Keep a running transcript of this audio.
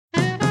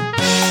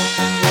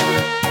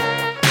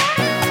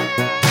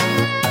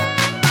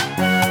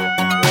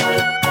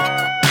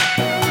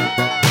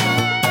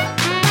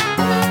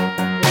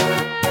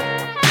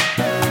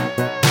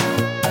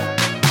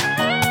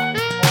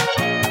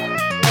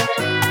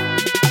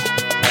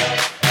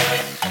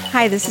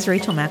Hi, this is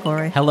Rachel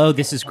McElroy. Hello,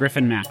 this is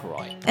Griffin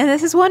McElroy. And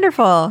this is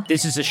wonderful.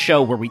 This is a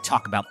show where we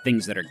talk about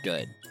things that are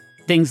good,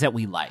 things that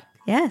we like,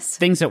 Yes.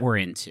 things that we're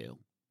into.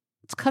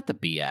 Let's cut the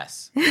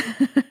BS.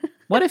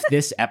 What if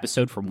this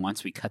episode from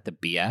once we cut the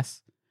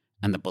BS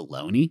and the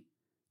baloney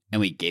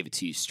and we gave it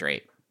to you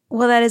straight?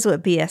 Well, that is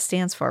what BS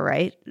stands for,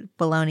 right?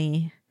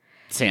 Bologna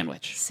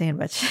Sandwich.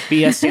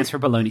 BS stands for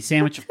bologna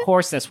sandwich. Of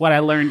course, that's what I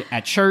learned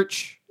at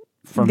church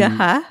from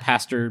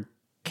Pastor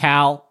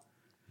Cal.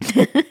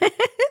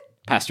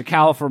 Pastor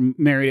Cal from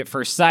Married at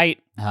First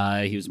Sight.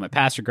 He was my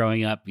pastor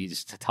growing up. He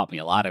just taught me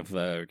a lot of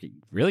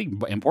really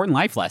important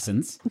life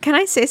lessons. Can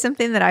I say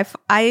something that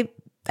I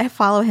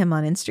follow him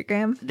on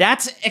Instagram?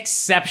 That's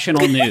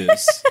exceptional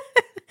news.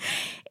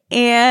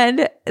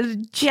 And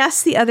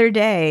just the other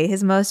day,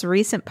 his most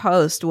recent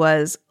post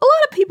was, a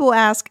lot of people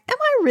ask, am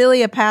I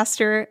really a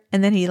pastor?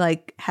 And then he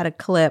had a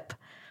clip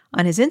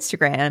on his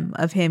Instagram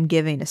of him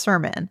giving a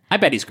sermon. I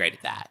bet he's great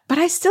at that. But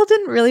I still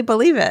didn't really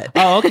believe it.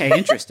 Oh, okay.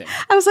 Interesting.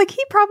 I was like,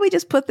 he probably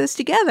just put this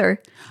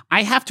together.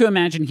 I have to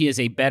imagine he is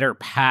a better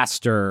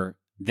pastor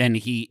than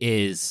he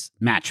is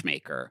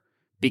matchmaker,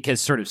 because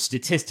sort of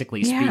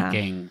statistically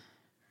speaking,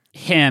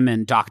 him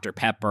and Dr.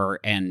 Pepper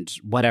and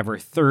whatever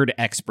third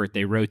expert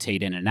they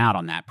rotate in and out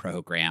on that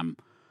program,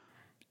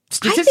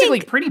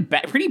 statistically pretty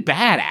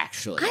bad,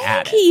 actually.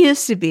 I think he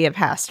used to be a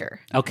pastor.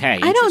 Okay.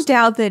 I don't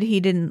doubt that he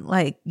didn't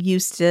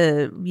used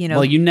to,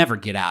 Well, you never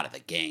get out of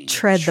the game.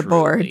 Tread the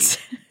boards.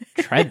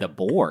 Tread the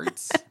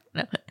boards.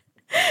 No.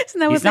 Isn't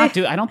that he's not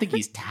I don't think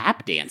he's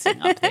tap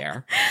dancing up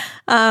there.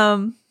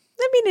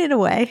 I mean, in a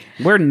way.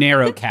 We're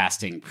narrow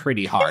casting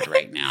pretty hard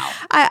right now.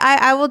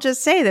 I will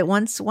just say that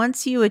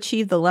once you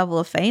achieve the level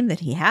of fame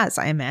that he has,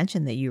 I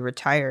imagine that you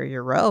retire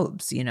your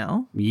robes,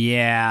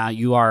 Yeah,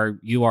 you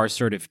are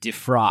sort of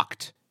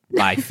defrocked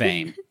by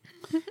fame.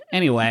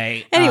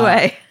 Anyway.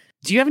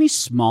 Do you have any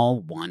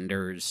small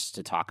wonders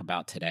to talk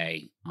about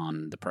today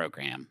on the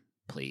program,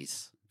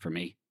 please, for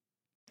me?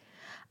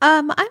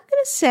 I'm going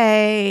to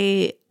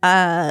say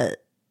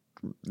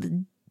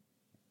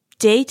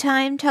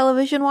daytime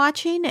television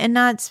watching, and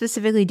not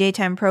specifically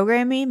daytime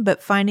programming,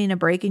 but finding a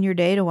break in your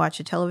day to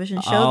watch a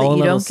television show that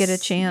you don't get a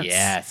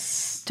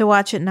chance to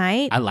watch at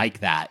night. I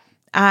like that.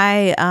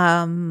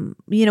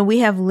 We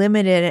have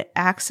limited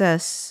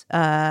access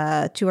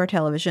to our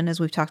television,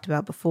 as we've talked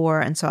about before,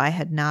 and so I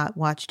had not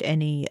watched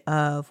any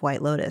of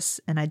White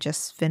Lotus, and I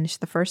just finished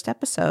the first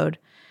episode,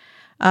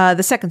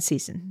 the second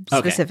season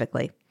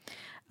specifically.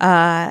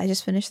 I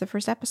just finished the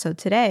first episode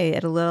today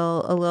at a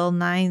little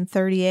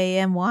 9:30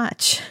 a.m.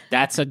 watch.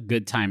 That's a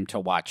good time to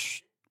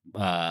watch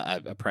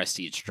a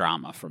prestige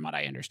drama, from what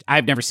I understand.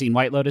 I've never seen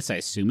White Lotus. I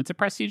assume it's a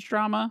prestige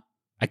drama.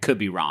 I could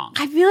be wrong.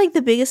 I feel like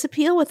the biggest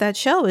appeal with that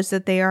show is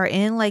that they are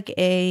in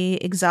a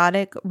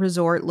exotic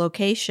resort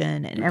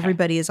location, and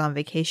everybody is on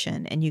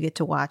vacation, and you get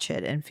to watch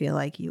it and feel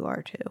like you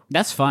are too.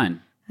 That's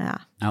fun. Yeah,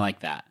 I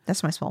like that.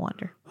 That's my small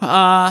wonder.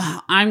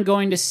 I'm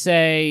going to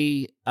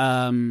say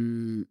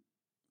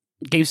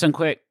Game Sun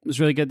Quick was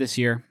really good this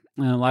year.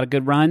 A lot of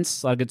good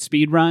runs, a lot of good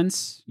speed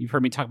runs. You've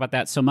heard me talk about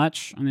that so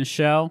much on this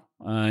show.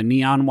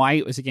 Neon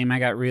White was a game I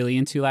got really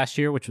into last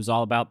year, which was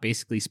all about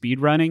basically speed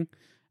running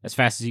as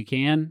fast as you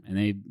can,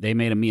 and they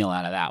made a meal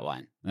out of that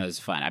one. That was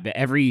fun. I bet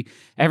every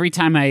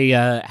time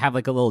I have a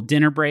little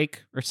dinner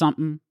break or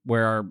something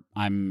where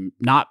I'm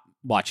not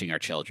watching our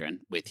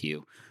children with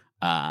you,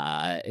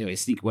 I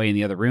sneak away in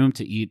the other room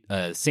to eat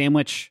a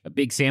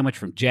big sandwich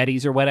from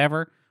Jetty's or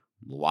whatever.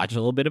 We'll watch a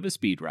little bit of a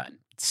speed run.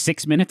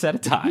 6 minutes at a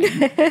time.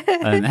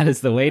 And that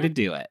is the way to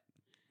do it.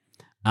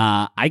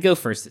 I go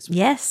first this week.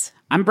 Yes.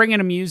 I'm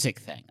bringing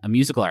a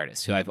musical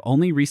artist who I've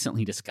only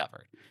recently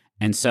discovered.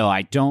 And so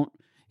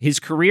his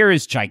career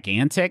is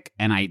gigantic,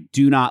 and I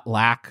do not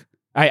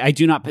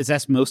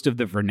possess most of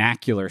the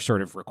vernacular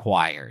sort of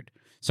required.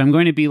 So I'm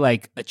going to be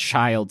like a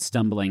child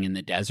stumbling in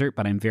the desert,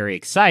 but I'm very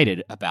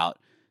excited about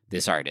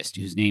this artist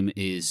whose name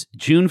is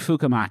Jun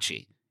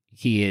Fukamachi.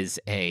 He is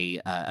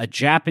a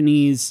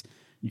Japanese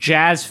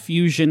jazz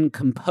fusion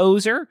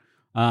composer,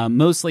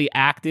 mostly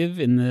active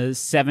in the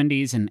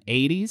 70s and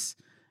 80s.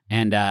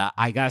 And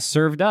I got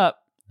served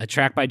up a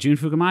track by Jun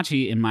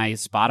Fukamachi in my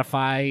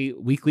Spotify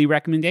weekly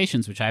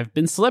recommendations, which I've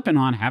been slipping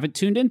on, haven't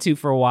tuned into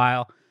for a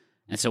while.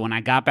 And so when I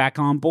got back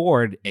on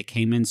board, it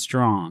came in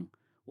strong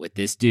with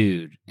this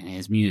dude and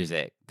his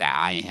music that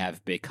I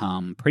have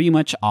become pretty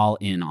much all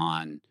in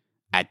on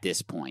at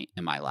this point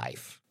in my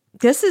life.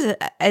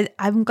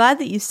 I'm glad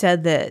that you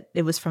said that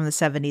it was from the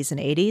 70s and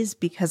 80s,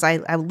 because I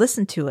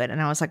listened to it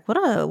and I was like, what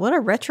a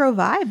retro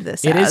vibe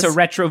this is. It is a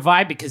retro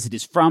vibe because it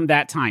is from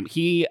that time.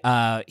 He is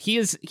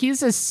a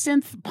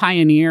synth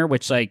pioneer,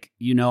 which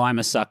I'm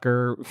a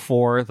sucker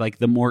for,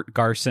 the Mort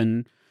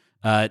Garson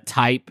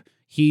type.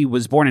 He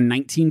was born in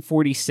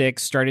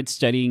 1946, started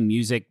studying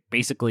music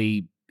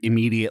basically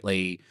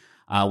immediately,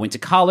 went to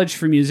college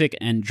for music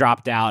and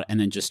dropped out, and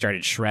then just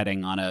started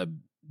shredding on a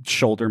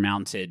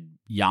shoulder-mounted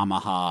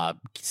Yamaha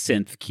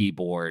synth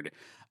keyboard,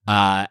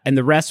 and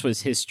the rest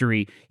was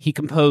history. He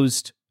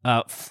composed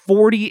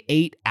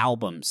 48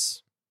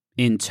 albums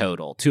in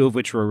total, 2 of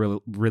which were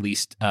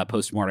released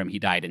post-mortem. He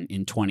died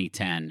in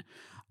 2010.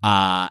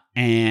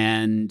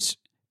 And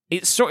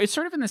it's sort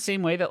of in the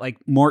same way that like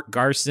Mort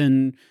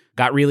Garson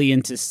got really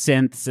into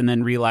synths and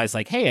then realized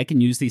like, hey, I can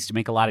use these to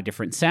make a lot of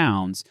different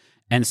sounds.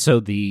 And so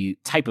the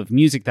type of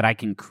music that I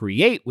can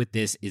create with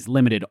this is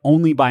limited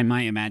only by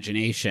my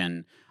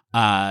imagination.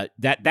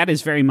 That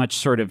is very much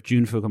sort of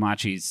Jun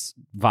Fukamachi's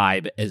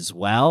vibe as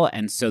well.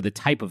 And so the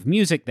type of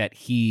music that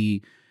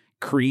he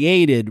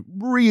created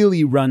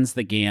really runs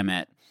the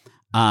gamut.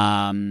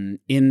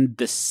 In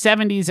the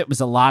 70s, it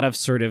was a lot of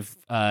sort of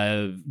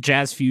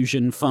jazz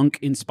fusion, funk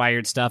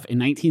inspired stuff. In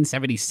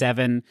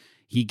 1977,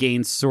 he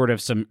gained sort of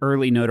some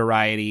early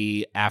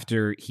notoriety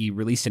after he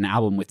released an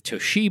album with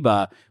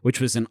Toshiba, which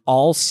was an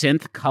all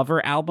synth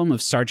cover album of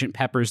Sgt.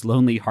 Pepper's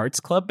Lonely Hearts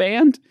Club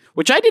Band,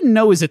 which I didn't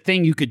know was a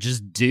thing you could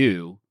just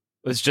do.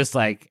 It was just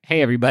like,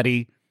 hey,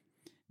 everybody,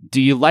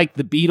 do you like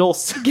the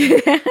Beatles?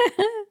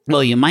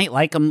 Well, you might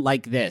like them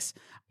like this.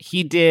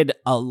 He did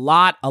a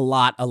lot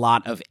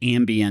of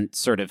ambient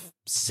sort of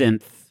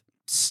synth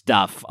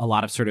stuff, a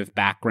lot of sort of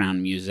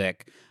background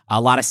music, a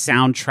lot of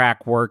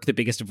soundtrack work, the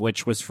biggest of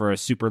which was for a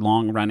super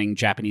long-running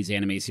Japanese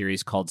anime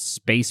series called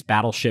Space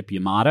Battleship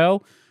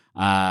Yamato.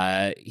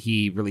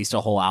 He released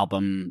a whole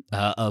album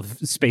of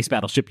Space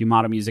Battleship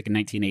Yamato music in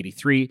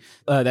 1983.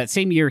 That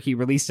same year, he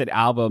released an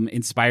album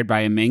inspired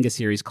by a manga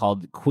series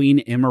called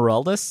Queen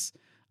Emeraldus.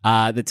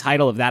 The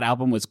title of that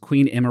album was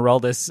Queen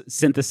Emeraldus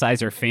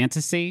Synthesizer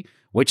Fantasy,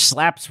 which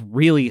slaps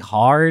really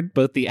hard,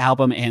 both the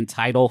album and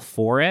title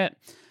for it.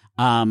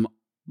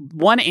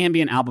 One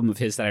ambient album of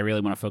his that I really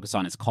want to focus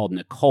on is called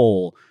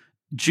Nicole.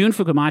 Jun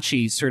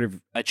Fukamachi sort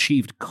of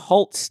achieved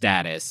cult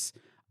status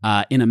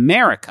in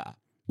America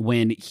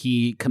when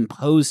he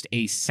composed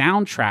a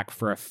soundtrack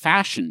for a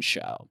fashion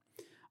show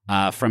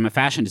from a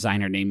fashion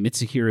designer named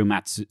Mitsuhiro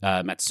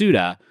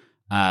Matsuda,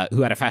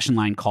 who had a fashion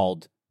line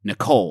called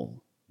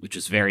Nicole, which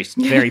is very,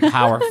 very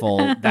powerful,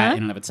 that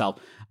in and of itself.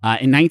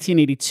 In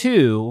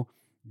 1982,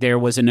 there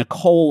was a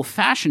Nicole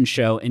fashion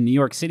show in New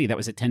York City that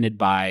was attended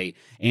by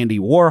Andy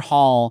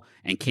Warhol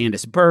and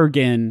Candice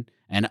Bergen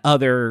and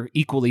other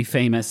equally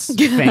famous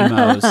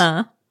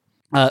famos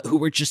who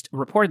were just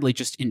reportedly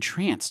just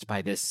entranced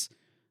by this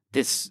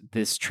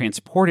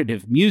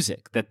transportative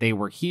music that they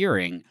were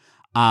hearing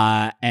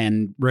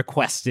and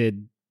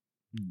requested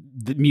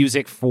the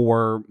music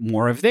for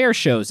more of their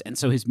shows. And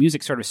so his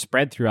music sort of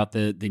spread throughout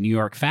the New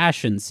York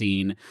fashion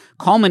scene,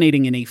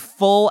 culminating in a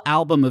full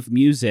album of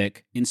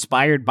music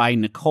inspired by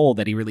Nicole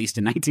that he released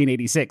in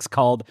 1986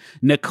 called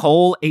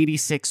Nicole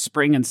 86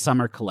 Spring and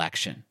Summer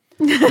Collection,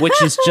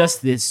 which is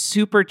just this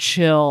super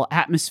chill,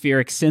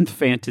 atmospheric synth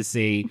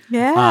fantasy.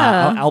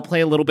 Yeah. I'll play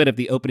a little bit of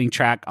the opening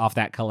track off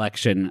that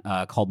collection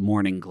called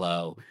Morning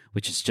Glow,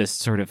 which is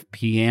just sort of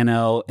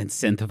piano and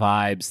synth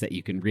vibes that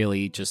you can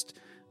really just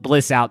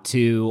bliss out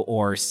to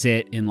or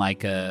sit in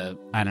like a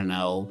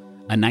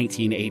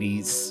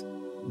 1980s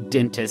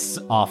dentist's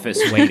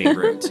office waiting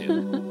room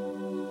to.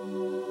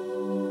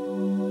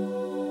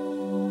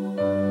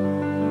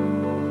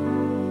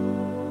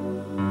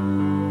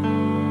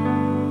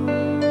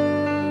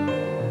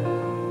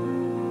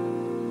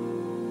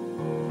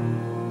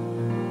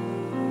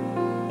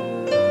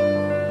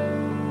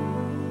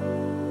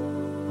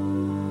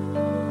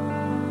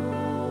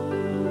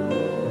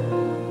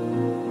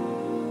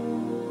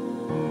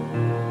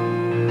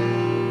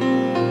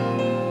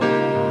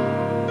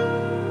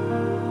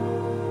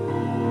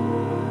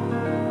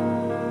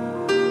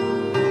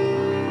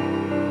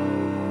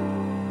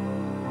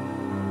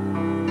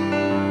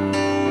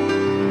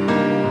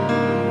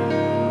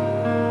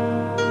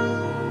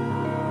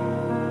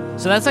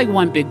 So that's like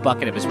one big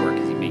bucket of his work.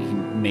 He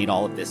made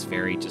all of this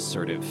very just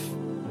sort of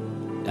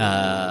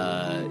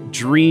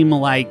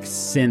dreamlike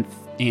synth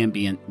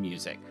ambient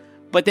music.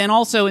 But then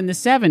also in the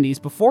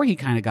 70s, before he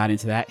kind of got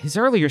into that, his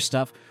earlier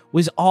stuff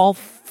was all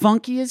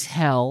funky as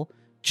hell,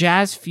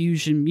 jazz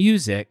fusion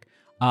music,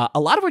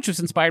 a lot of which was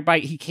inspired by,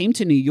 he came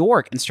to New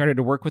York and started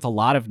to work with a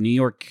lot of New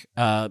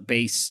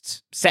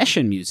York-based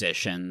session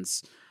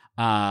musicians,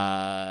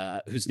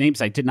 whose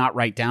names I did not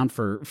write down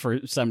for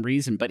some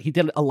reason, but he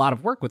did a lot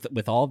of work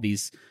with all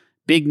these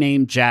big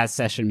name jazz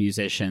session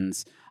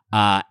musicians,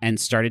 and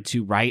started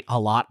to write a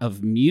lot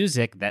of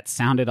music that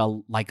sounded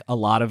like a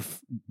lot of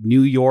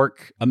New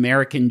York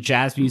American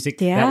jazz music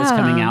that was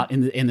coming out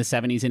in the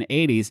 70s and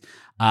 80s.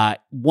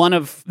 One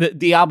of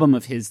the album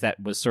of his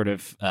that was sort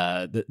of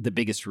the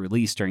biggest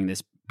release during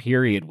this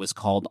period was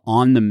called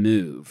On the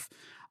Move.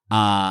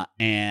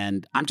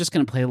 And I'm just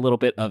going to play a little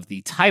bit of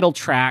the title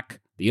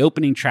track, the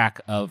opening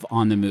track of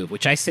On the Move,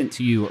 which I sent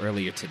to you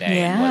earlier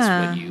today, and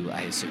was what you,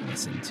 I assume,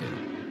 listened to.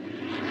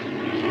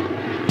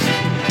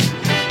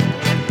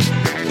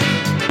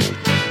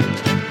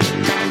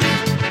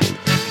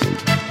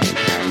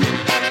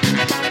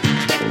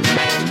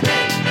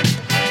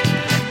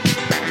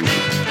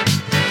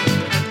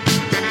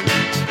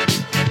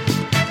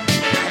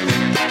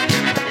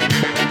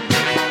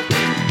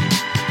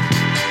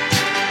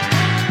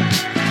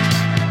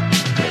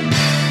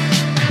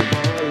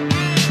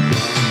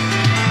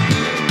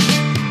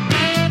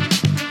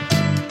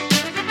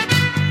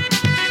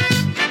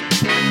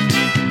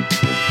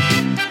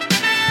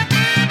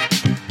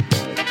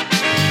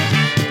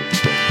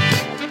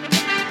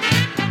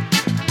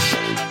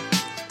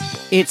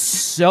 It's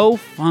so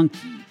funky.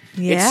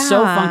 Yeah. It's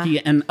so funky.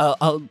 And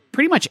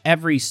pretty much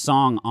every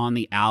song on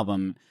the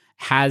album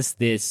has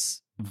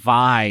this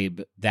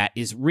vibe that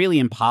is really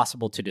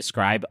impossible to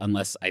describe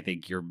unless I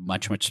think you're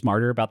much, much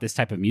smarter about this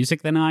type of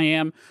music than I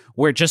am,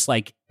 where just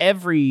like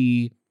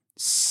every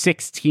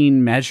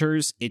 16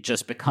 measures, it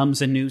just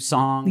becomes a new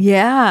song.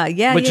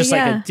 Yeah. With just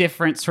like a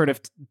different sort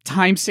of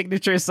time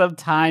signature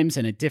sometimes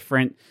and a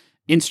different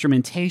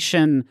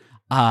instrumentation.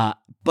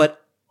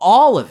 But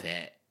all of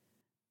it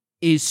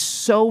is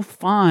so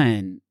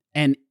fun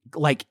and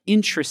like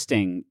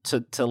interesting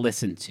to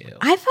listen to.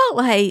 I felt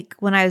like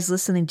when I was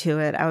listening to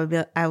it,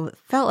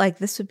 felt like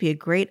this would be a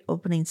great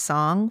opening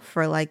song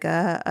for like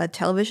a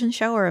television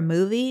show or a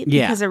movie,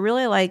 because it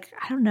really, like,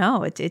 I don't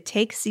know, it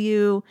takes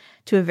you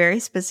to a very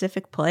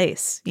specific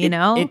place, you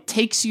know? It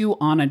takes you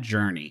on a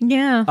journey.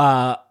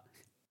 Yeah.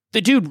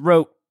 The dude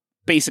wrote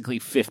basically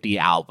 50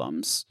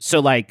 albums. So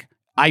like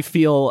I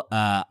feel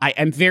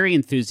I'm very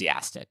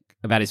enthusiastic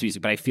about his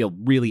music, but I feel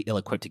really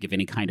ill-equipped to give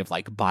any kind of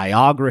like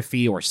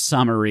biography or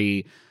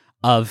summary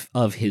of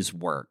his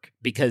work,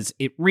 because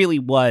it really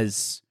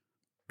was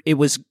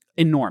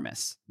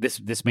enormous.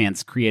 This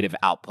man's creative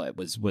output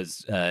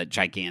was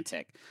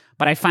gigantic.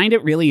 But I find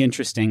it really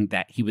interesting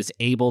that he was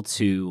able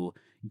to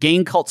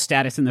gain cult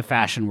status in the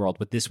fashion world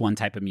with this one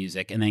type of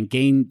music, and then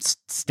gain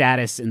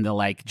status in the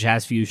like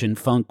jazz fusion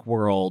funk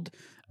world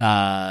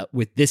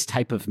with this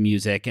type of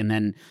music, and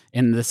then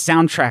in the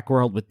soundtrack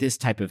world with this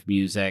type of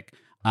music.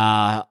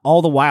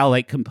 All the while,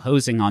 like,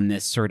 composing on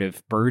this sort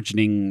of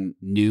burgeoning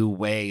new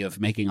way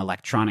of making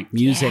electronic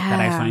music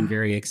that I find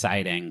very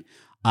exciting.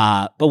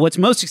 But what's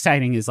most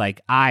exciting is, like,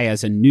 I,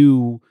 as a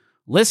new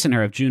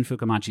listener of Jun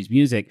Fukamachi's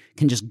music,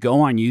 can just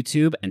go on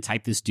YouTube and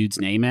type this dude's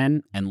name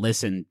in and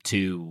listen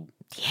to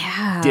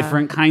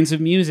different kinds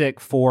of music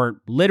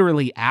for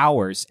literally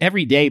hours.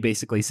 Every day,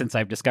 basically, since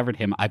I've discovered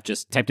him, I've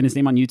just typed in his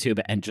name on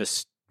YouTube and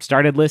just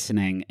started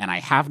listening, and I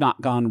have not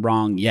gone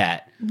wrong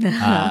yet,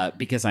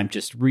 because I'm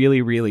just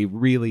really, really,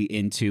 really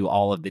into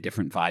all of the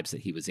different vibes that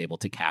he was able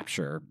to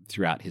capture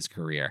throughout his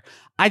career.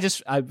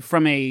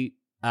 From a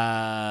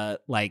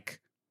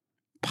like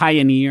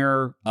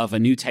pioneer of a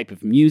new type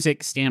of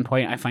music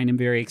standpoint, I find him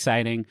very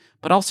exciting,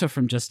 but also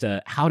from just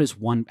how is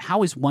one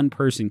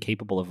person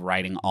capable of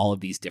writing all of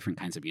these different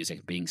kinds of music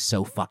and being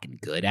so fucking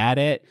good at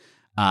it?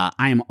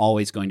 I am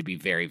always going to be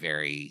very,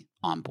 very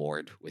on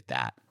board with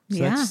that. So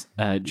that's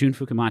Jun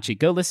Fukamachi.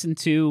 Go listen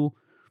to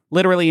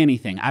literally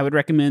anything. I would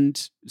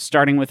recommend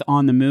starting with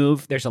On the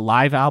Move. There's a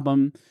live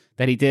album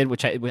that he did,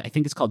 which I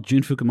think is called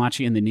Jun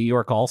Fukamachi and the New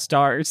York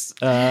All-Stars,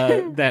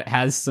 that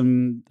has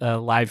some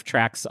live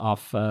tracks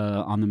off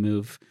On the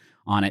Move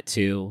on it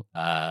too.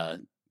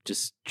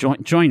 Just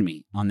join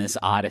me on this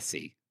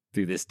odyssey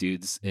through this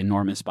dude's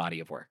enormous body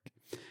of work.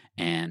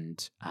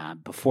 And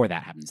before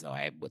that happens, though,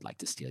 I would like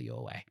to steal you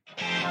away.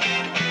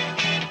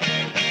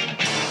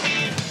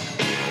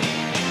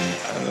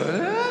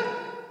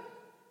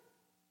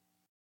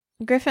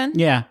 Griffin?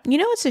 Yeah. You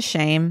know what's a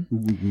shame?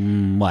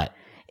 What?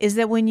 Is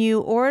that when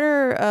you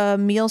order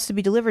meals to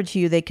be delivered to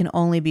you, they can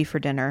only be for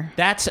dinner.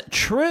 That's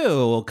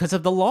true, because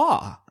of the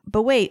law.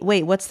 But wait,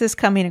 what's this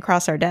coming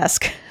across our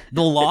desk?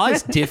 The law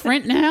is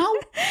different now?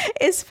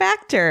 It's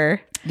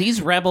Factor.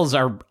 These rebels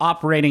are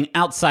operating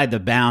outside the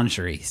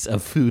boundaries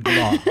of food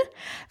law.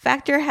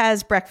 Factor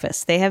has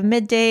breakfast. They have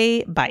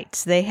midday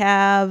bites. They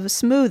have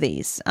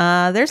smoothies.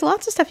 There's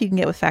lots of stuff you can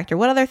get with Factor.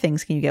 What other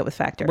things can you get with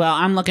Factor? Well,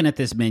 I'm looking at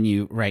this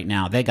menu right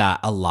now. They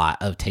got a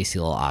lot of tasty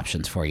little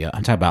options for you.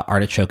 I'm talking about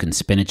artichoke and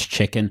spinach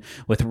chicken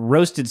with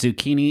roasted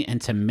zucchini and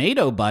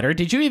tomato butter.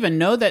 Did you even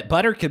know that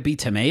butter could be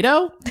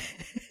tomato?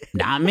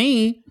 Not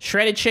me.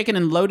 Shredded chicken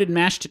and loaded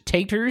mashed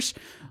taters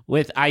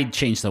with, I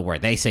changed the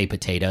word. They say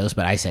potatoes,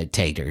 but I said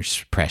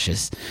taters,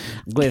 precious.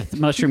 With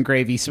mushroom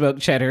gravy,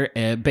 smoked cheddar,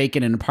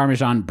 bacon, and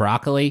Parmesan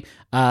broccoli.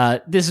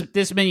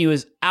 This menu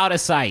is out of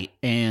sight,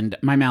 and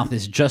my mouth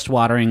is just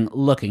watering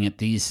looking at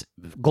these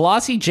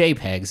glossy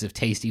JPEGs of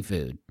tasty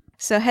food.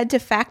 So head to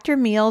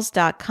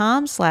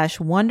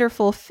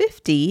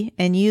factormeals.com/wonderful50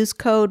 and use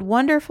code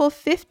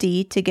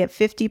wonderful50 to get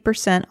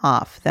 50%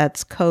 off.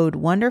 That's code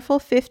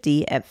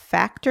wonderful50 at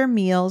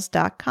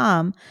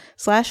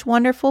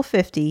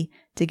factormeals.com/wonderful50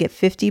 to get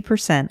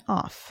 50%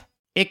 off.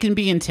 It can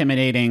be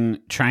intimidating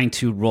trying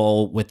to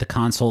roll with the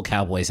console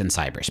cowboys in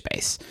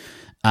cyberspace.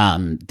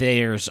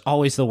 There's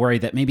always the worry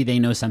that maybe they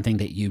know something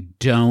that you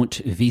don't,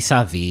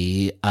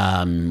 vis-a-vis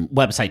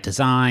website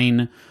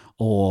design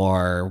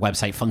or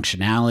website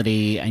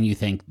functionality, and you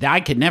think that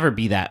I could never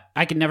be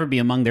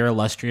among their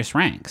illustrious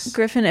ranks.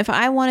 Griffin, if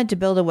I wanted to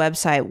build a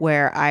website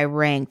where I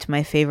ranked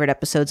my favorite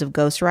episodes of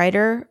Ghost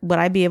Rider, would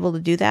I be able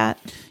to do that?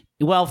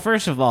 Well,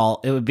 first of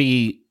all, it would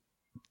be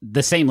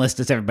the same list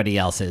as everybody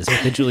else's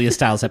with the Julia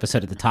Stiles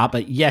episode at the top.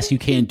 But yes, you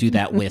can do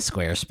that with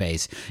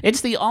Squarespace. It's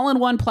the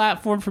all-in-one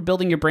platform for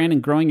building your brand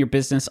and growing your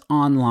business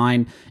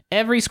online.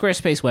 Every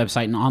Squarespace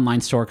website and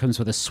online store comes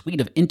with a suite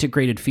of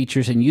integrated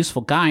features and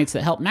useful guides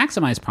that help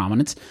maximize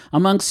prominence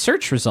among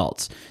search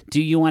results.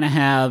 Do you want to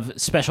have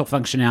special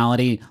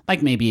functionality,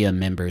 like maybe a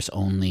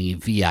members-only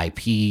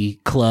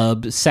VIP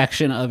club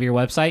section of your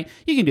website?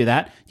 You can do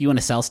that. Do you want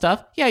to sell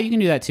stuff? Yeah, you can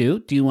do that too.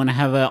 Do you want to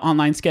have an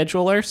online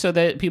scheduler so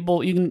that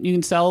people you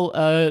can sell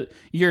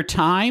your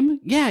time?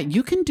 Yeah,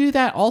 you can do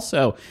that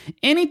also.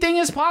 Anything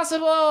is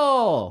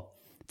possible.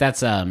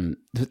 That's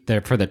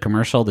there for the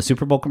commercial, the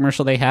Super Bowl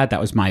commercial they had. That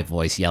was my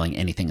voice yelling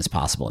anything is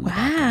possible in the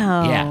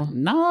background. Yeah,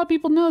 not a lot of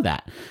people know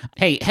that.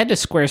 Hey, head to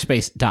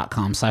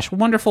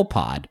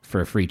squarespace.com/wonderfulpod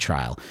for a free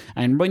trial.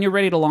 And when you're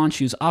ready to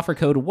launch, use offer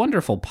code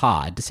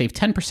wonderfulpod to save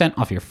 10%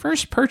 off your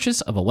first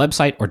purchase of a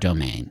website or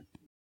domain.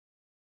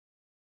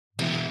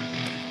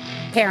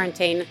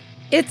 Parenting.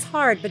 It's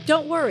hard, but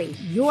don't worry,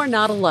 you're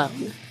not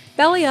alone.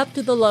 Belly up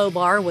to the low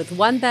bar with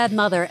One Bad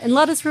Mother and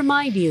let us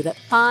remind you that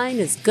fine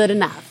is good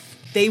enough.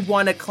 They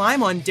want to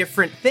climb on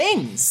different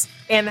things.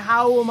 And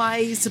how am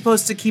I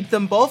supposed to keep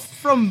them both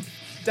from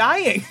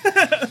dying?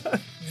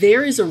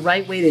 There is a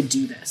right way to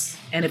do this.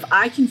 And if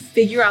I can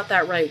figure out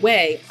that right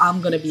way, I'm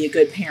going to be a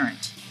good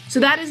parent. So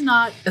that is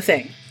not a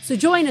thing. So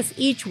join us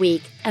each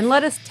week and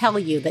let us tell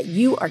you that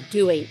you are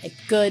doing a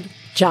good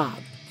job.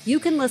 You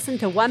can listen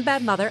to One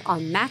Bad Mother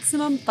on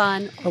Maximum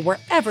Fun or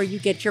wherever you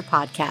get your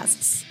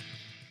podcasts.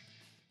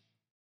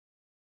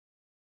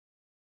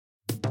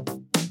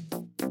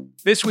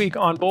 This week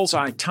on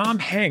Bullseye, Tom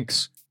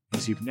Hanks,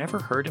 as you've never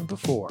heard him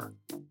before.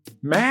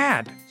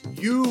 Mad.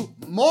 You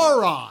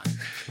moron!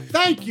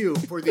 Thank you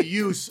for the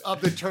use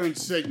of the turn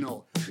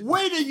signal.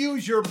 Way to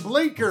use your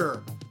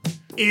blinker,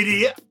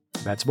 idiot!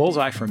 That's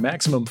Bullseye from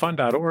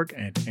MaximumFun.org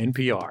and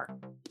NPR.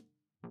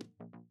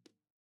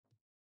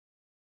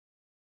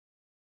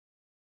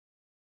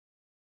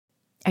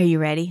 Are you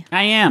ready?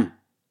 I am.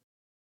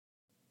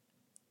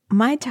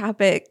 My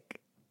topic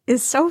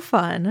is so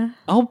fun.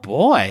 Oh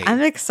boy.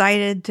 I'm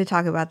excited to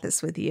talk about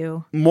this with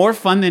you. More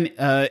fun than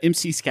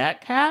MC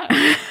Scat Cat?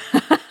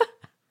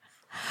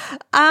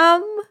 I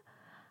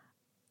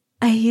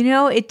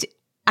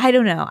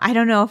don't know. I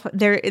don't know if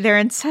they're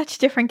in such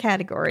different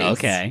categories.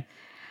 Okay.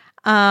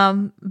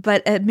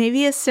 But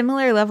maybe a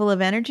similar level of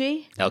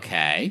energy.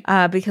 Okay.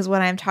 Because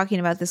what I'm talking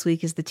about this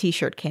week is the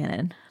t-shirt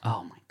cannon.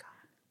 Oh my God.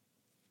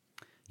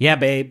 Yeah,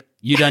 babe.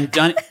 You done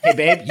it. Hey,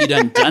 babe, you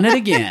done it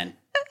again.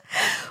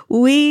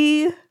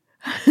 We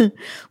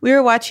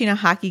were watching a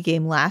hockey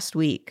game last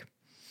week,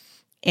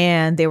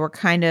 and they were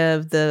kind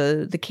of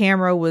the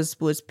camera was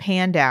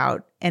panned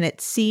out, and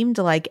it seemed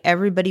like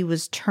everybody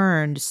was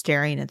turned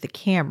staring at the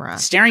camera,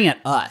 staring at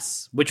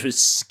us, which was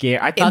scary.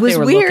 I thought it was they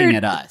were weird looking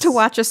at us to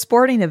watch a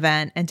sporting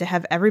event and to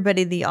have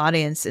everybody in the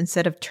audience,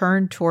 instead of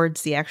turn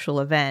towards the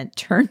actual event,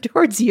 turn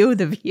towards you,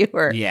 the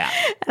viewer. Yeah,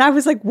 and I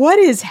was like, "What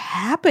is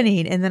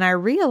happening?" And then I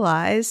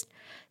realized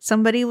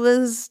somebody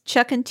was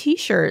chucking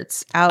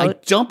t-shirts out. I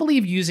don't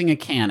believe using a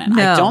cannon.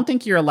 No. I don't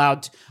think you're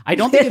allowed to, I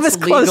don't think it's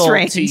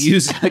legal to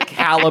use a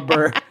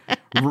caliber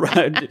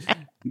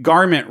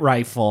garment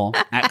rifle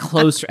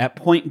at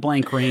point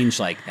blank range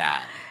like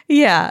that.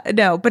 Yeah,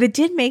 no, but it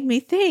did make me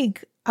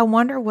think, I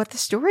wonder what the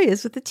story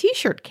is with the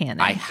t-shirt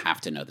cannon. I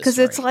have to know this because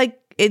it's like,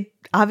 it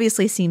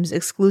obviously seems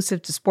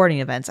exclusive to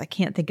sporting events. I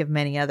can't think of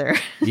many other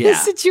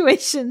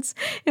situations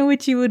in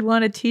which you would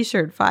want a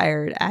t-shirt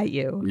fired at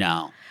you.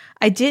 No.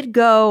 I did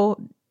go,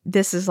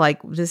 this is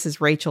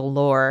Rachel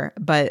lore,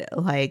 but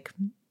like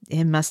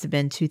it must have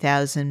been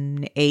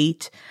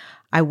 2008.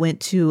 I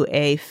went to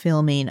a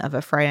filming of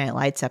a Friday Night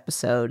Lights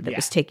episode that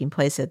was taking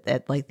place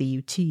at like the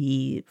UT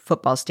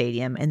football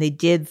stadium, and they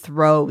did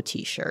throw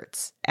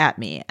t-shirts at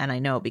me. And I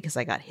know because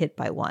I got hit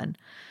by one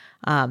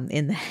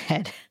in the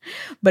head,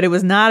 but it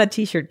was not a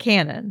t-shirt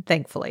cannon,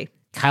 thankfully.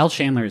 Kyle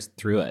Chandler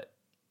threw it.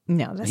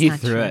 No, that's he not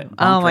threw true. it.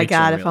 Oh my Rachel,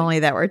 God, really. if only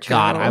that were true.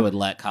 God, I would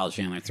let Kyle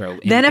Chandler throw.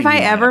 Then if I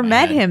ever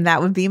met him,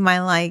 that would be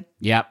my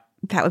Yep.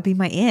 That would be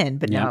my in.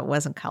 But no, it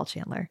wasn't Kyle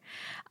Chandler.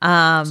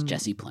 It's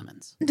Jesse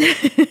Plemons.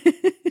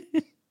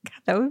 God,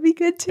 that would be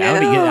good too. That would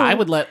be good. I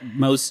would let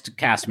most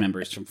cast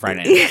members from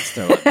Friday Night Lights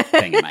throw a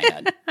thing in my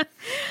head.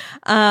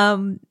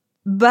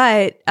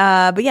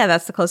 But yeah,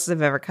 that's the closest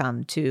I've ever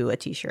come to a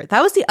t-shirt.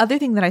 That was the other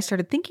thing that I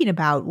started thinking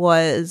about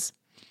was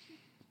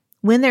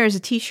when there is a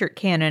t-shirt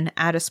cannon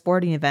at a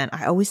sporting event,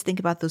 I always think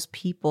about those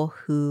people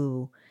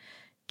who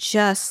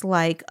just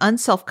like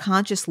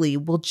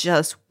unselfconsciously will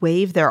just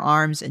wave their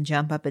arms and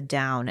jump up and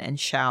down and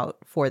shout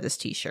for this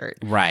t-shirt.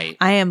 Right.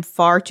 I am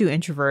far too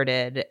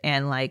introverted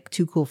and like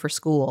too cool for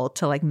school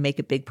to like make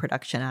a big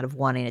production out of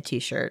wanting a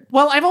t-shirt.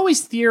 Well, I've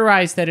always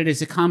theorized that it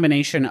is a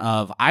combination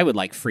of I would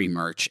like free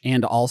merch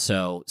and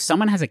also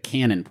someone has a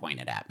cannon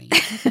pointed at me.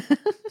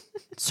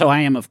 So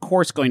I am, of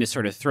course, going to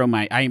sort of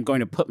I am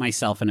going to put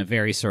myself in a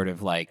very sort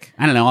of like,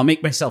 I don't know, I'll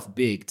make myself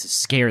big to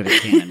scare the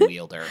cannon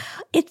wielder.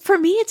 For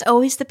me, it's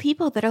always the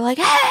people that are like,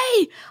 hey,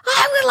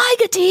 I would like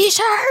a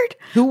t-shirt.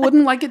 Who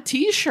wouldn't like a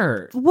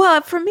t-shirt?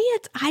 Well, for me,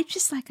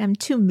 I'm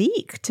too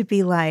meek to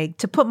be like,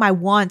 to put my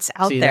wants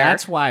out there.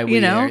 That's why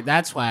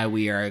that's why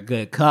we are a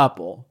good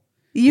couple.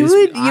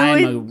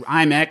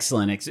 I'm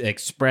excellent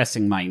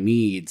expressing my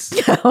needs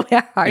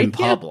in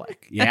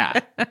public. Yeah.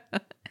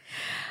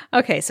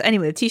 Okay, so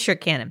anyway, the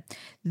t-shirt cannon.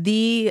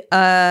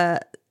 I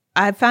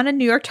found a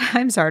New York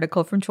Times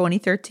article from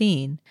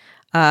 2013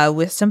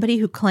 with somebody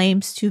who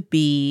claims to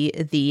be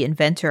the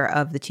inventor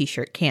of the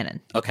t-shirt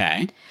cannon.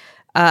 Okay.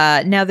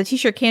 Now the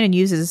t-shirt cannon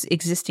uses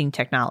existing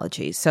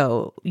technology,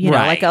 so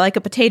like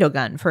a potato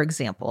gun, for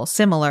example,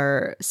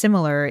 similar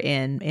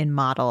in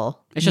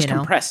model. It's just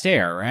compressed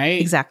air, right?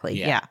 Exactly.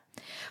 Yeah.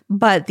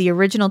 But the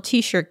original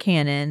t-shirt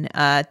cannon,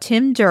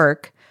 Tim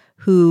Dirk,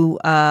 who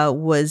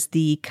was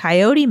the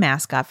Coyote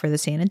mascot for the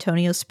San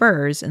Antonio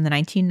Spurs in the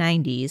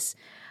 1990s,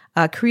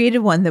 created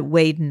one that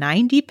weighed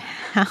 90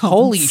 pounds.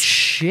 Holy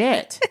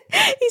shit.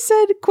 He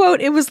said,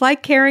 quote, "It was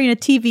like carrying a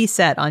TV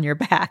set on your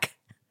back."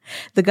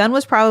 The gun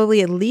was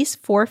probably at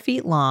least 4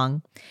 feet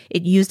long.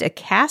 It used a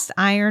cast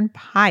iron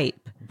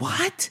pipe.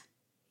 What?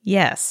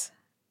 Yes.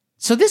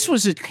 So this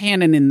was a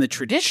cannon in the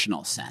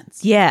traditional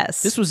sense.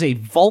 Yes. This was a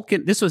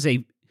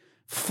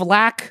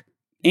flak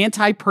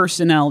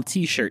anti-personnel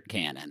t-shirt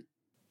cannon.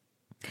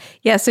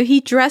 Yeah, so he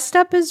dressed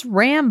up as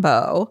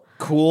Rambo.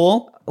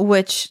 Cool.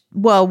 Which,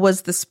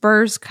 was the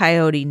Spurs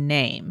Coyote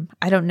name.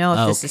 I don't know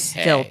if this is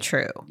still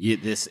true.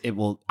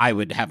 I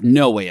would have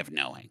no way of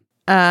knowing.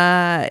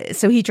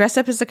 So he dressed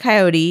up as a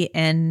coyote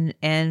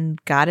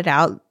and got it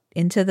out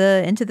into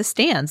the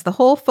stands. The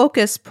whole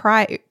focus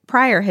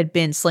prior had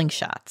been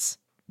slingshots.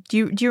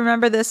 Do you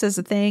remember this as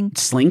a thing?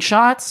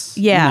 Slingshots?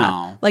 Yeah.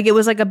 No. Like it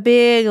was like a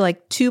big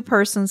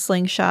 2-person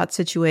slingshot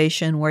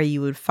situation where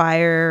you would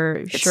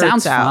fire shirts out. It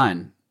sounds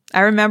fun. I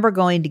remember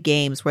going to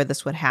games where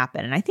this would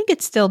happen, and I think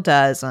it still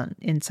does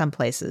in some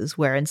places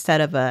where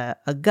instead of a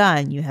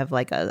gun, you have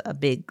like a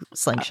big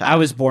slingshot. I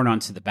was born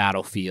onto the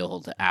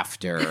battlefield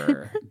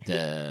after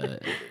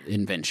the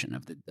invention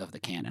of the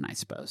cannon, I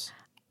suppose.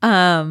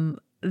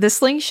 The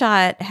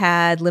slingshot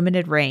had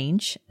limited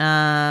range,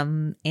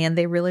 and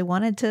they really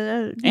wanted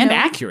to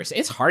accuracy.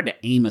 It's hard to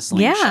aim a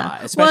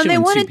slingshot, especially and they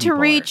when wanted to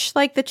reach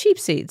like the cheap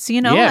seats.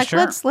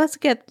 Sure. let's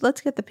get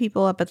the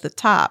people up at the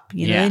top.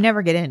 They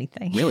never get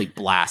anything. Really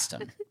blast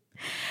them.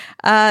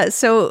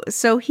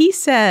 So he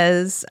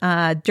says,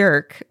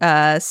 Dirk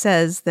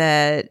says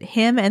that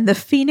him and the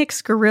Phoenix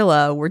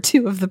Gorilla were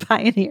two of the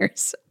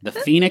pioneers. The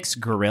Phoenix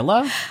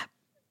Gorilla?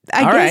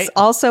 I guess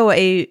also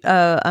a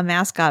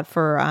mascot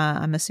for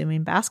I'm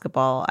assuming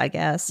basketball. I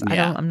guess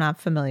I'm not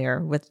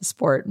familiar with the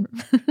sport.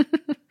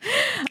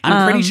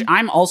 I'm pretty sure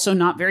I'm also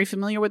not very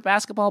familiar with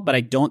basketball, but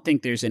I don't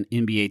think there's an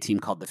NBA team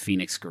called the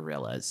Phoenix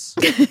Gorillas.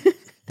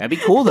 That'd be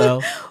cool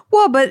though.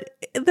 Well, but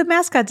the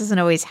mascot doesn't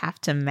always have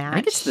to match. I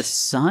think it's the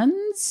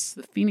Suns,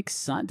 the Phoenix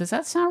Sun. Does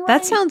that sound right?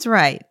 That sounds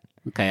right.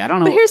 Okay, I don't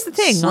know. But here's the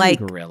thing, Sun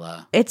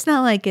Gorilla. It's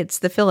not like it's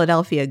the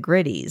Philadelphia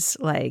Gritties.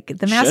 Like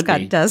the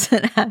mascot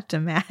doesn't have to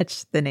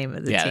match the name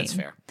of the team. Yeah, that's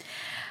fair.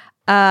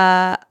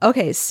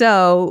 Okay,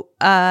 so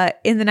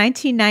in the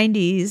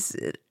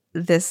 1990s,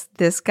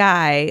 this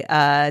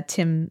guy,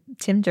 Tim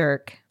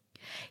Dirk,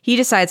 he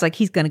decides like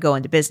he's going to go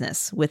into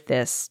business with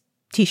this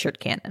t-shirt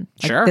cannon.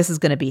 Like, this is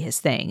going to be his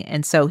thing,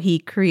 and so he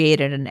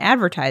created an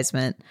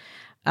advertisement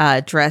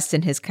dressed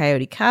in his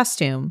coyote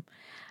costume.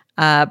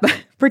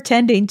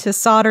 Pretending to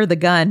solder the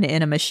gun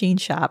in a machine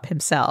shop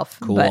himself.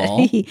 Cool. But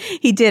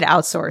he did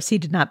outsource. He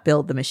did not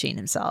build the machine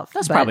himself.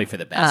 That's probably for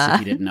the best if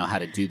he didn't know how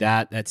to do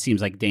that. That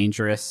seems like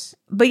dangerous.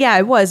 But yeah,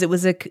 it was. It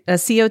was a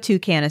CO2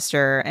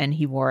 canister, and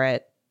he wore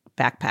it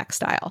backpack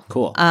style.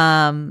 Cool.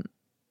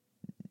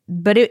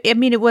 But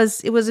it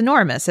was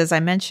enormous, as I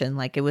mentioned.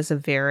 Like it was a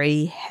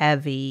very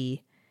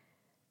heavy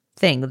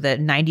thing, the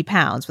 90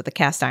 pounds with a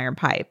cast iron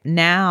pipe.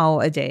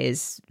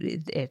 Nowadays,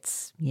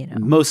 it's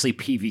mostly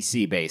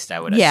PVC based. I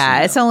would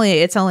assume.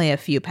 It's only a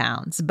few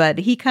pounds, but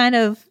he kind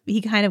of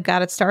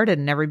got it started,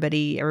 and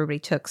everybody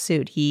took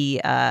suit. He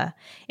in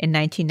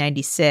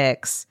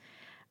 1996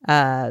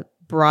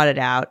 brought it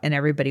out, and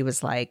everybody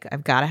was like,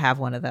 "I've got to have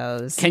one of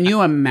those." Can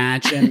you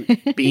imagine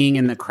being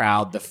in the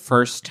crowd the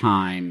first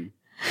time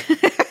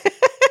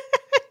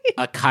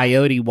a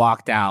coyote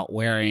walked out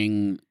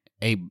wearing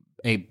a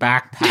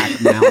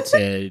backpack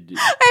mounted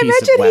I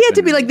imagine he had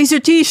to be like, these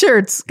are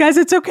t-shirts. Guys,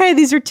 it's okay.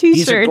 These are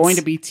t-shirts. These are going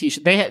to be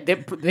t-shirts.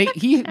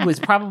 He was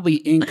probably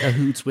in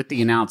cahoots with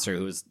the announcer,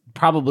 who was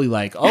probably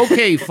like,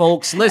 okay,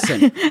 folks,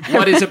 listen.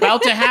 What is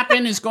about to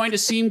happen is going to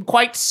seem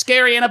quite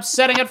scary and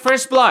upsetting at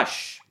first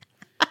blush.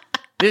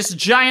 This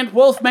giant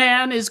wolf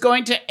man is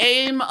going to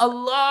aim a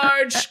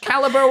large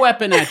caliber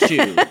weapon at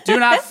you.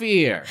 Do not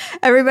fear.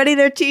 Everybody,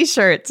 they're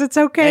t-shirts. It's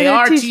okay. They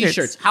are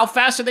t-shirts. How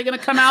fast are they going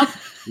to come out?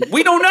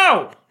 We don't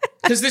know.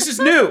 Because this is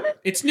new.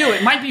 It's new.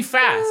 It might be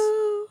fast.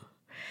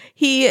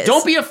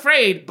 Don't be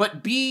afraid,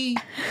 but be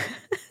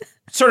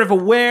Sort of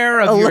aware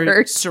of your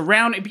Alert.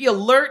 surrounding. Be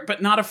alert,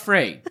 but not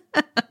afraid.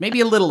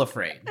 Maybe a little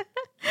afraid.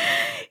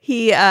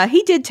 He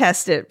did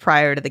test it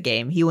prior to the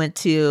game. He went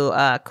to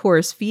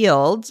Coors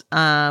Field,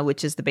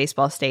 which is the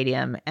baseball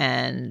stadium,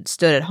 and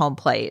stood at home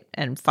plate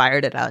and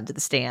fired it out into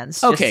the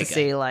stands just to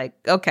see, like,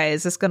 okay,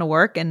 is this going to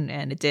work?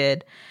 And it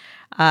did.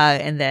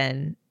 And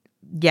then,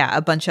 yeah,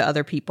 a bunch of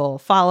other people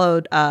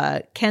followed.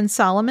 Ken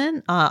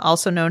Solomon,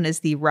 also known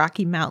as the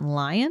Rocky Mountain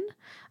Lion,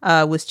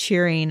 was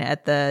cheering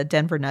at the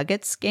Denver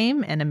Nuggets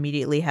game and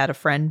immediately had a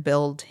friend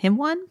build him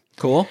one.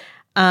 Cool.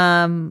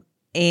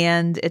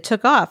 And it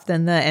took off.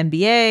 Then the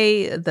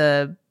NBA,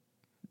 the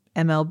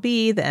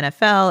MLB, the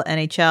NFL,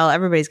 NHL,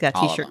 everybody's got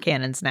All of t-shirt them.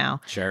 cannons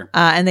now. Sure.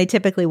 And they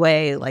typically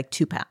weigh like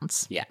 2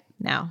 pounds. Yeah.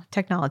 Now,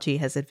 technology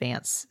has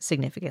advanced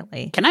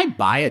significantly. Can I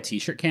buy a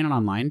t-shirt cannon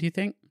online, do you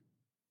think?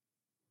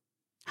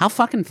 How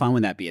fucking fun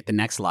would that be at the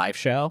next live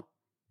show?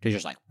 To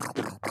just like...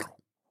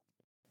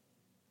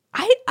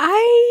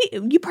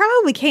 You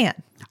probably can.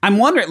 I'm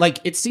wondering, like,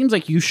 it seems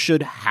like you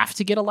should have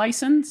to get a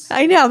license.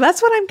 I know.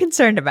 That's what I'm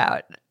concerned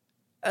about.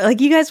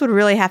 Like, you guys would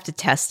really have to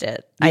test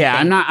it.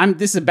 Yeah,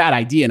 this is a bad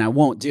idea and I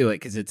won't do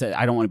it because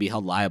I don't want to be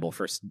held liable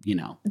for,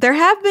 There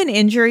have been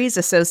injuries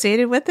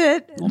associated with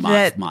it.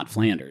 Well, Maud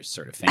Flanders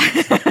sort of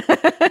famous.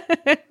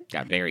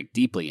 Got very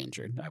deeply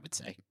injured, I would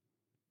say.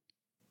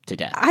 To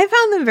death. I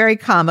found them very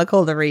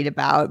comical to read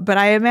about, but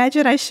I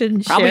imagine I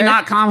shouldn't Probably share.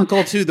 not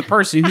comical to the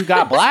person who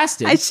got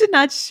blasted. I should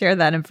not share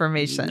that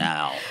information.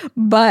 No.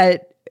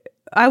 But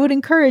I would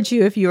encourage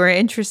you, if you are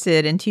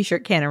interested in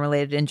t-shirt cannon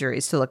related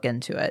injuries, to look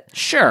into it.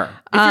 Sure.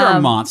 If you're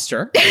a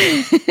monster,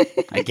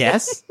 I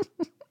guess.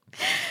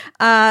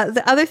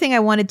 The other thing I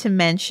wanted to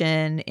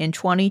mention, in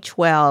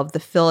 2012, the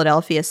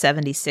Philadelphia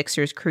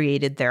 76ers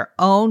created their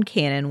own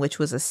cannon, which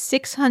was a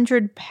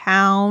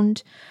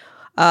 600-pound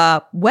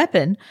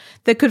weapon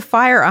that could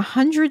fire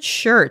 100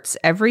 shirts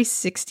every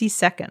 60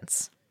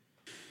 seconds.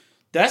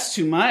 That's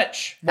too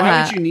much.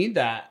 Why would you need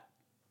that?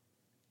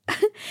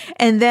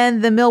 And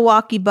then the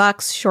Milwaukee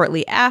Bucks,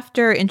 shortly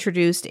after,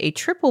 introduced a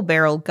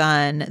triple-barreled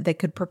gun that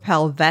could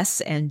propel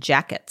vests and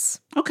jackets.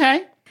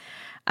 Okay.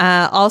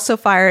 Also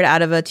fired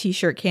out of a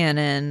t-shirt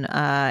cannon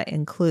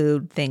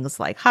include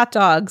things like hot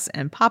dogs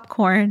and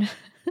popcorn.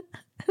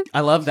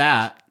 I love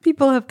that.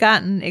 People have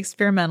gotten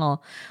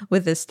experimental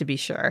with this, to be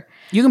sure.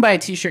 You can buy a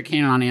t-shirt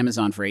cannon on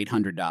Amazon for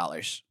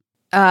 $800.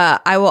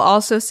 I will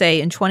also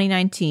say in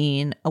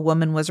 2019, a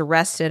woman was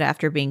arrested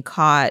after being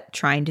caught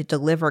trying to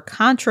deliver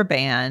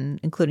contraband,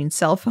 including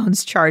cell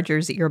phones,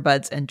 chargers,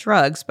 earbuds, and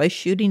drugs, by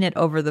shooting it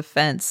over the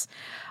fence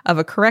of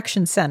a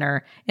correction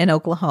center in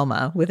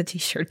Oklahoma with a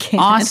t-shirt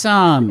cannon.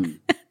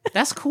 Awesome.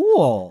 That's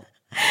cool.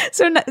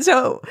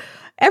 So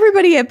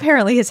everybody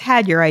apparently has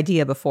had your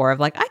idea before of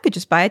like, I could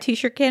just buy a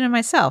t-shirt cannon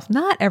myself.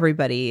 Not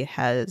everybody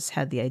has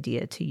had the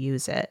idea to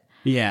use it.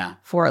 Yeah.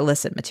 For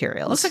illicit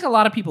materials. Looks like a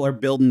lot of people are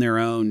building their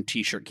own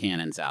t-shirt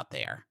cannons out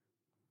there.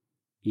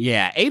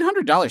 Yeah,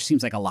 $800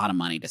 seems like a lot of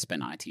money to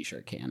spend on a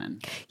t-shirt cannon.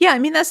 Yeah, I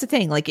mean, that's the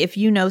thing. Like, if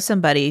you know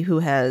somebody who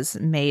has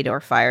made or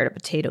fired a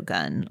potato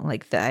gun,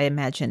 like, I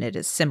imagine it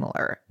is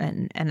similar.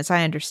 And as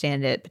I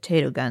understand it,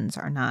 potato guns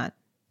are not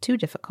too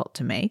difficult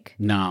to make.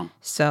 No.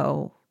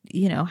 So,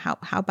 how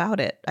about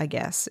it, I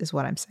guess, is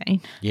what I'm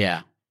saying.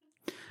 Yeah.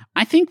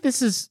 I think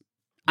this is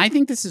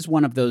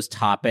one of those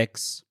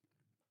topics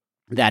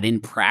that in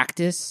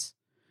practice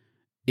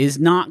is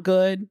not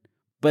good,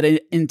 but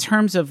in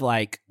terms of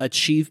like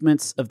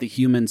achievements of the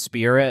human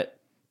spirit,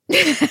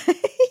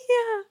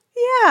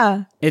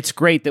 yeah, it's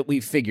great that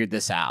we've figured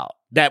this out.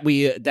 That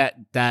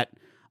that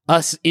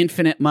us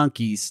infinite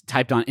monkeys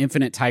typed on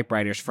infinite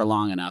typewriters for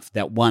long enough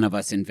that one of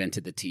us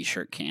invented the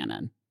t-shirt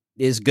cannon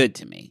is good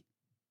to me.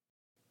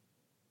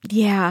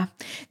 Yeah.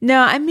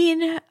 No, I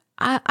mean,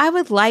 I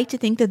would like to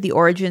think that the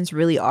origins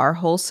really are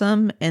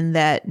wholesome and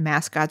that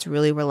mascots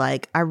really were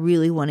like, I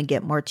really want to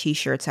get more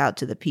t-shirts out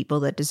to the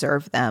people that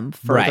deserve them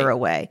further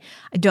away.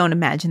 I don't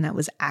imagine that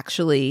was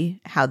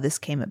actually how this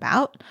came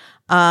about,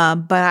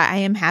 but I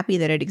am happy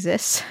that it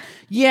exists.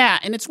 Yeah,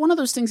 and it's one of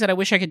those things that I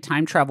wish I could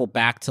time travel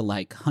back to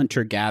like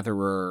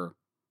hunter-gatherer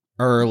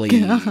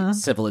early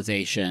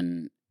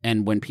civilization,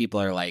 and when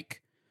people are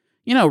like,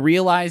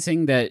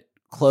 realizing that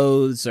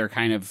clothes are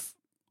kind of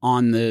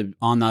on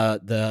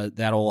the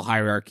that old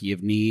hierarchy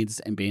of needs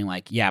and being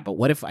like, yeah, but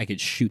what if I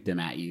could shoot them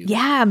at you?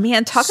 Yeah,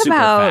 man, talk super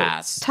about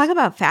fast.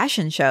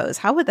 fashion shows.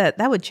 How would that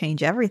would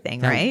change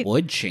everything, right? That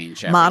would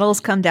change everything. Models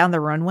come down the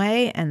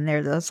runway and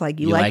they're just like,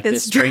 you like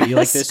this dress? Spring, you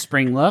like this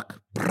spring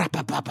look?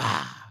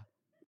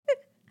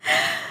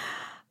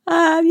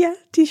 Yeah,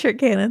 t-shirt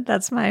cannon.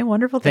 That's my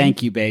wonderful thing.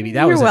 Thank you, baby.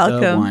 That You're was a welcome.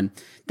 good one.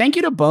 Thank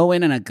you to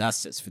Bowen and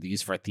Augustus for the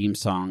use of our theme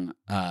song,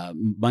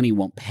 Money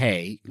Won't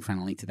Pay. You can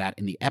find a link to that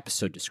in the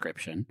episode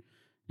description.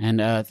 And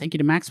thank you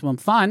to Maximum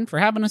Fun for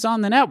having us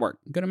on the network.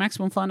 Go to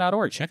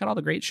MaximumFun.org. Check out all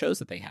the great shows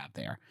that they have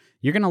there.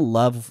 You're going to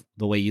love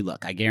the way you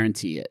look. I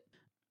guarantee it.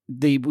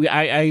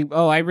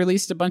 I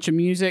released a bunch of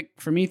music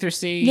from Ether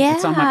C. Yeah.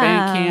 It's on my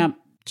Bandcamp.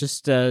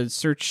 just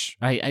search.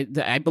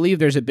 I believe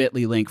there's a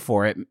Bitly link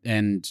for it,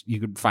 and you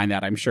could find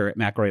that, I'm sure, at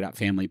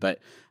McElroy.family. But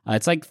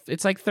it's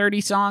like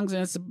 30 songs,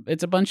 and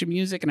it's a bunch of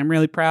music, and I'm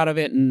really proud of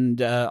it.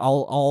 And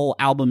all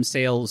album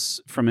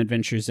sales from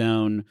Adventure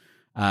Zone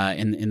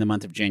in the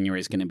month of January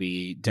is going to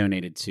be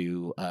donated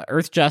to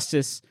Earth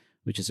Justice,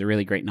 which is a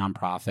really great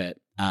nonprofit.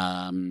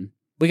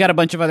 We got a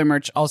bunch of other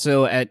merch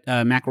also at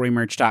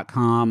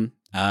McElroymerch.com.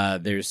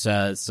 There's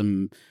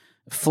some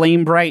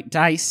Flame Bright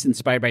dice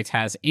inspired by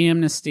Taz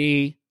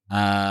Amnesty.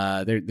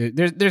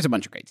 There's a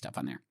bunch of great stuff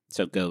on there.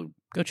 So go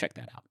check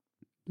that out.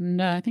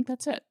 And I think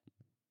that's it.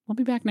 We'll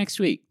be back next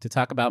week to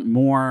talk about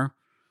more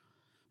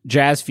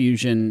jazz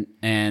fusion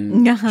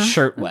and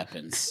shirt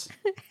weapons.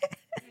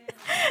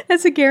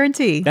 That's a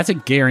guarantee. That's a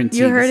guarantee.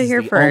 You heard it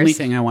here the first. The only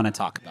thing I want to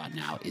talk about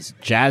now is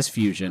jazz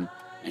fusion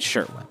and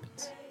shirt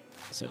weapons.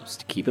 So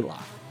just to keep it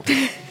locked.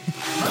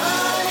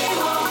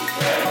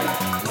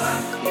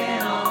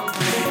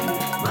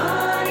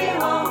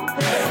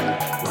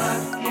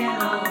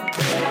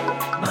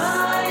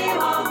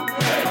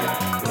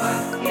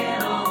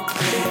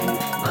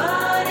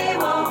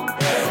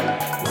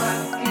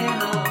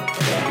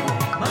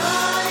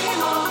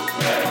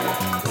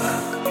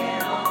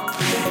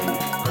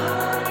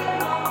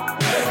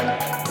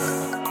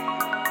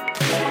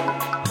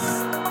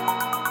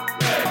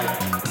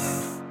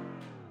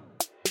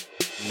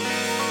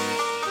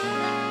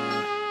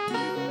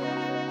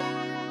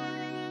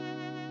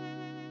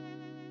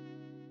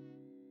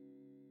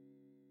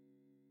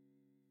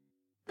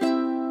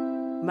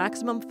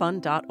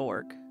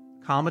 MaximumFun.org.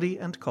 Comedy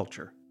and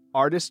culture.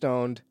 Artist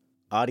owned.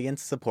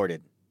 Audience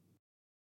supported.